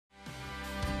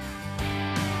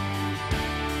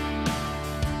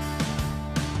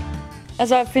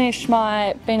As I finished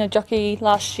being a jockey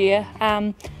last year,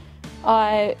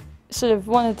 I sort of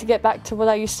wanted to get back to what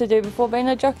I used to do before being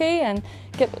a jockey and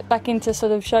get back into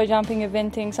sort of show jumping,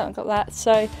 eventing, something like that.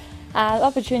 So the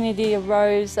opportunity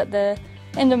arose at the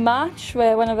end of March,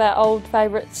 where one of our old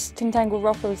favourites, Tintangle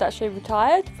Rocker, was actually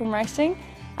retired from racing.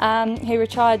 He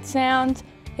retired sound.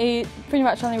 He pretty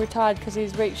much only retired because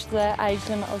he's reached the age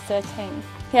limit of 13.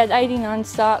 He had 89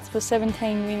 starts for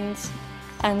 17 wins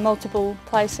and multiple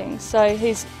placings, so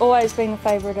he's always been a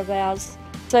favourite of ours.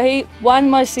 So he won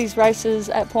most of his races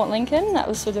at Port Lincoln. That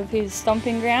was sort of his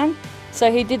stomping ground.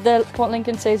 So he did the Port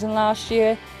Lincoln season last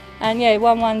year, and yeah, he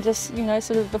won one just, you know,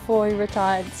 sort of before he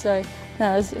retired. So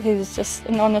no, he was just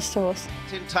an honest horse.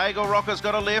 Tintangle Rocker's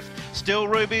got a lift, still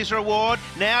Ruby's Reward.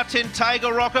 Now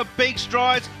Tintangle Rocker, big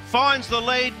strides, finds the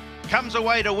lead, comes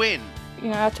away to win. You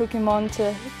know, I took him on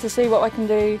to see what I can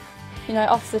do, you know,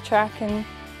 off the track, and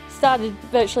started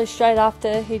virtually straight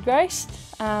after he'd raced.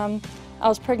 I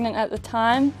was pregnant at the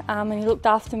time, and he looked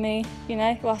after me, you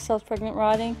know, whilst I was pregnant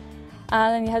riding.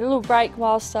 Then he had a little break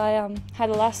whilst I had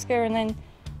Alaska, and then,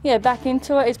 yeah, back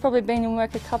into it. He's probably been in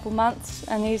work a couple months,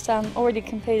 and he's already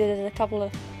competed at a couple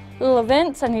of little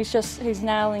events, and he's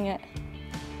nailing it.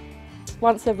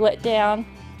 Once they've let down,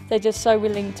 they're just so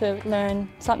willing to learn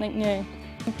something new.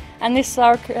 And this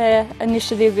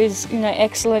initiative is, you know,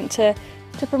 excellent to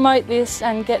promote this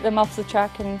and get them off the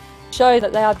track and show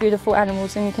that they are beautiful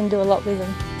animals and you can do a lot with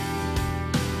them.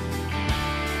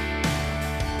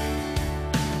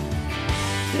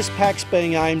 This pack's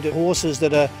being aimed at horses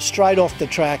that are straight off the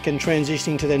track and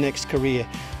transitioning to their next career.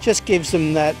 Just gives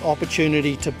them that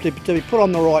opportunity to be put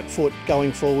on the right foot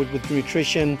going forward with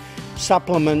nutrition,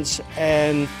 supplements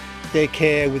and their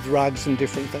care with rugs and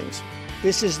different things.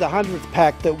 This is the 100th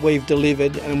pack that we've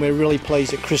delivered, and we're really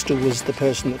pleased that Krystal was the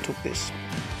person that took this.